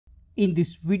In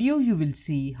this video, you will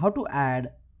see how to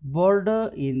add border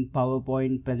in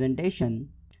PowerPoint presentation.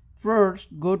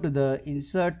 First, go to the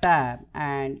Insert tab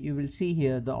and you will see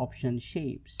here the option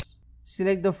Shapes.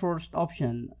 Select the first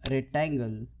option,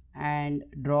 Rectangle, and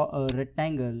draw a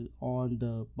rectangle on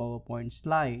the PowerPoint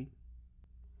slide.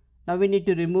 Now we need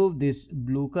to remove this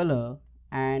blue color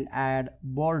and add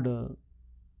border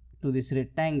to this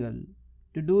rectangle.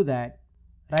 To do that,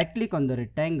 right click on the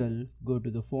rectangle, go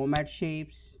to the Format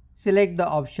Shapes, select the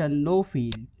option No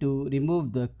Fill to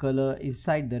remove the color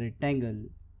inside the rectangle.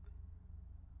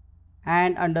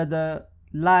 And under the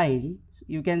line,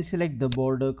 you can select the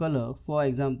border color. For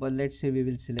example, let's say we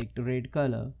will select red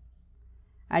color.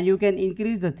 And you can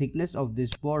increase the thickness of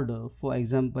this border. For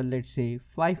example, let's say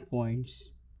 5 points.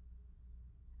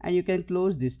 And you can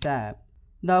close this tab.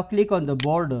 Now click on the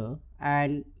border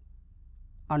and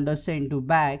under Send to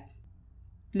Back,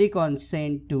 click on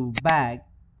Send to Back.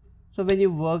 So when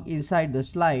you work inside the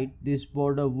slide, this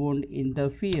border won't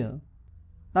interfere.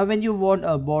 Now when you want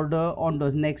a border on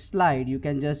the next slide, you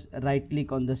can just right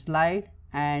click on the slide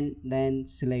and then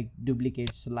select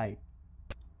Duplicate Slide.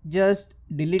 Just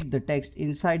delete the text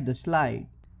inside the slide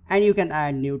and you can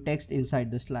add new text inside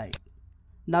the slide.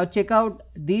 Now check out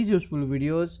these useful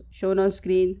videos shown on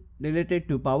screen related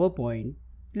to PowerPoint.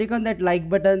 Click on that like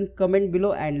button, comment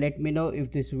below and let me know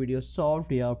if this video solved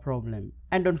your problem.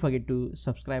 And don't forget to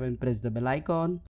subscribe and press the bell icon.